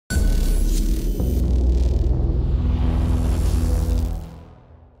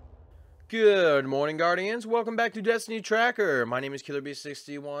Good morning, Guardians. Welcome back to Destiny Tracker. My name is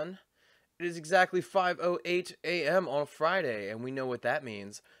KillerB61. It is exactly 5:08 a.m. on Friday, and we know what that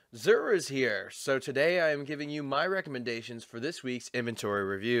means. Xur is here, so today I am giving you my recommendations for this week's inventory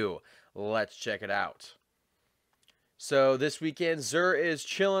review. Let's check it out. So this weekend, Xur is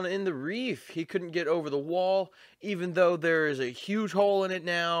chilling in the reef. He couldn't get over the wall, even though there is a huge hole in it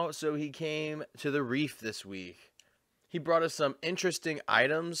now, so he came to the reef this week. He brought us some interesting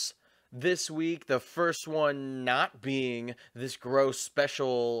items this week, the first one not being this gross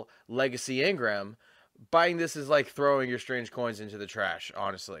special legacy engram. Buying this is like throwing your strange coins into the trash,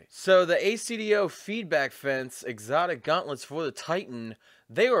 honestly. So the ACDO feedback fence exotic gauntlets for the Titan,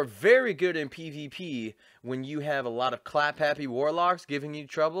 they are very good in PvP when you have a lot of clap happy warlocks giving you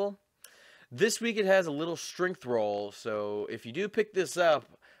trouble. This week it has a little strength roll, so if you do pick this up,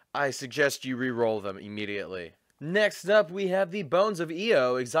 I suggest you re-roll them immediately. Next up, we have the Bones of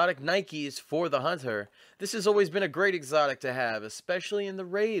Io, exotic Nikes for the Hunter. This has always been a great exotic to have, especially in the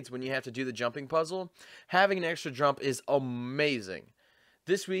raids when you have to do the jumping puzzle. Having an extra jump is amazing.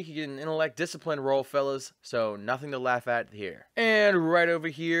 This week, you get an intellect discipline roll, fellas, so nothing to laugh at here. And right over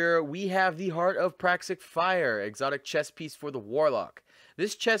here, we have the Heart of Praxic Fire, exotic chest piece for the Warlock.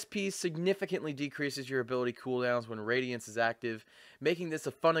 This chest piece significantly decreases your ability cooldowns when Radiance is active, making this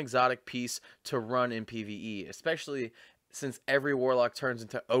a fun exotic piece to run in PvE, especially since every Warlock turns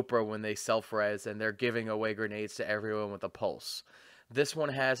into Oprah when they self-res and they're giving away grenades to everyone with a pulse. This one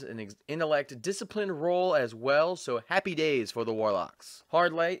has an intellect discipline roll as well, so happy days for the Warlocks.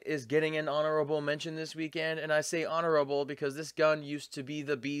 Hardlight is getting an honorable mention this weekend, and I say honorable because this gun used to be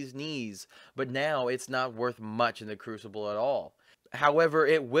the bee's knees, but now it's not worth much in the Crucible at all. However,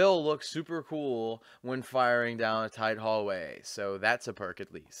 it will look super cool when firing down a tight hallway, so that's a perk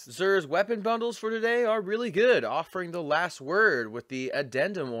at least. Xur's weapon bundles for today are really good, offering the Last Word with the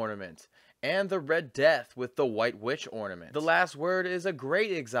Addendum ornament, and the Red Death with the White Witch ornament. The Last Word is a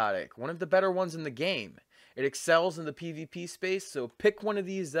great exotic, one of the better ones in the game. It excels in the PvP space, so pick one of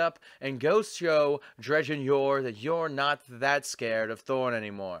these up and go show Dredgen Yor that you're not that scared of Thorn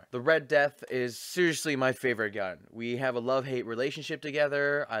anymore. The Red Death is seriously my favorite gun. We have a love-hate relationship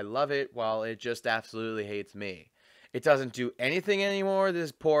together. I love it while it just absolutely hates me. It doesn't do anything anymore.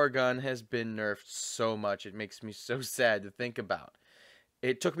 This poor gun has been nerfed so much. It makes me so sad to think about.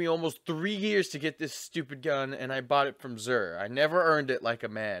 It took me almost 3 years to get this stupid gun, and I bought it from Xur. I never earned it like a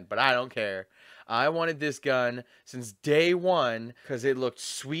man, but I don't care. I wanted this gun since day one because it looked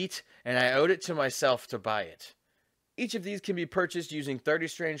sweet, and I owed it to myself to buy it. Each of these can be purchased using 30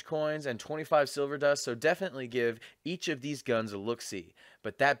 strange coins and 25 silver dust, so definitely give each of these guns a look-see.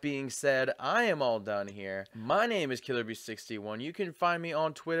 But that being said, I am all done here. My name is KillerB61. You can find me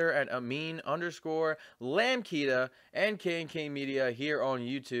on Twitter at Amin_Lamkita and K&K Media here on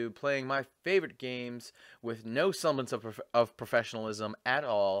YouTube, playing my favorite games with no semblance of professionalism at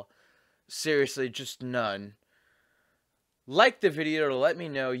all. Seriously, just none. Like the video to let me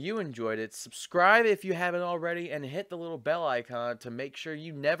know you enjoyed it, subscribe if you haven't already, and hit the little bell icon to make sure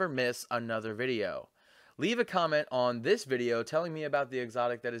you never miss another video. Leave a comment on this video telling me about the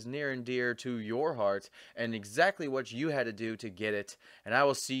exotic that is near and dear to your heart and exactly what you had to do to get it, and I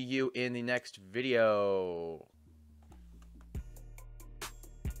will see you in the next video.